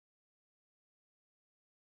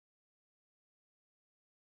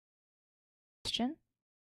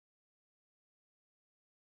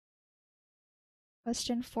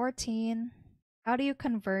Question 14. How do you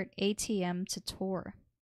convert ATM to torr?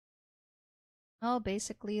 Well,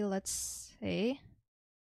 basically, let's say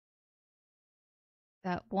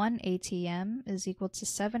that 1 ATM is equal to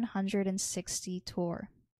 760 torr.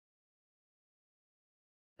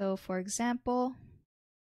 So, for example,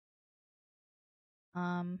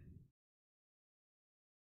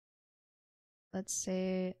 let's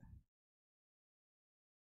say,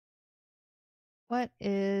 what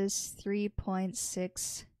is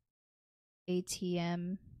 3.6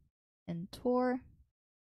 ATM in torr?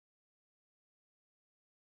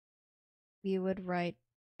 We would write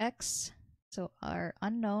x, so our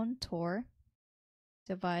unknown torr,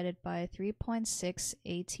 divided by 3.6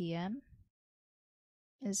 ATM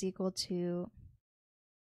is equal to,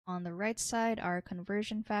 on the right side, our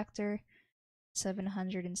conversion factor,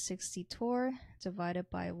 760 torr divided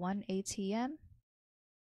by 1 ATM.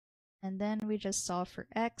 And then we just solve for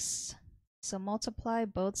x. So multiply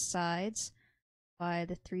both sides by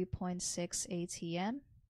the 3.6 ATM.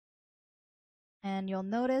 And you'll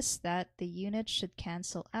notice that the units should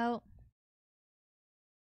cancel out.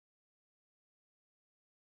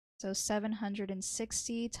 So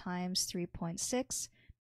 760 times 3.6 is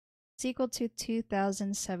equal to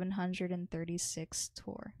 2,736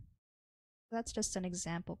 torr. That's just an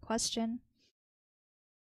example question.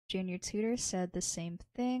 Junior Tutor said the same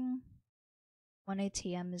thing. 1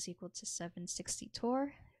 ATM is equal to 760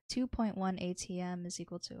 torr. 2.1 ATM is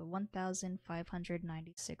equal to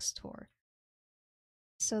 1,596 torr.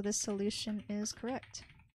 So the solution is correct.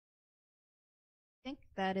 I think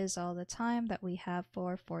that is all the time that we have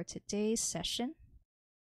for today's session.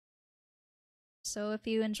 So if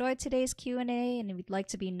you enjoyed today's Q&A and if you'd like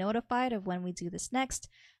to be notified of when we do this next,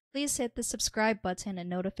 please hit the subscribe button and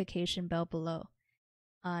notification bell below.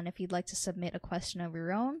 And if you'd like to submit a question of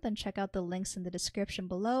your own, then check out the links in the description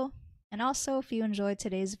below. And also, if you enjoyed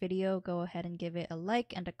today's video, go ahead and give it a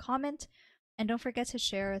like and a comment. And don't forget to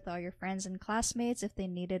share with all your friends and classmates if they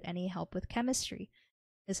needed any help with chemistry.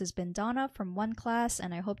 This has been Donna from OneClass,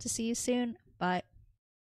 and I hope to see you soon. Bye.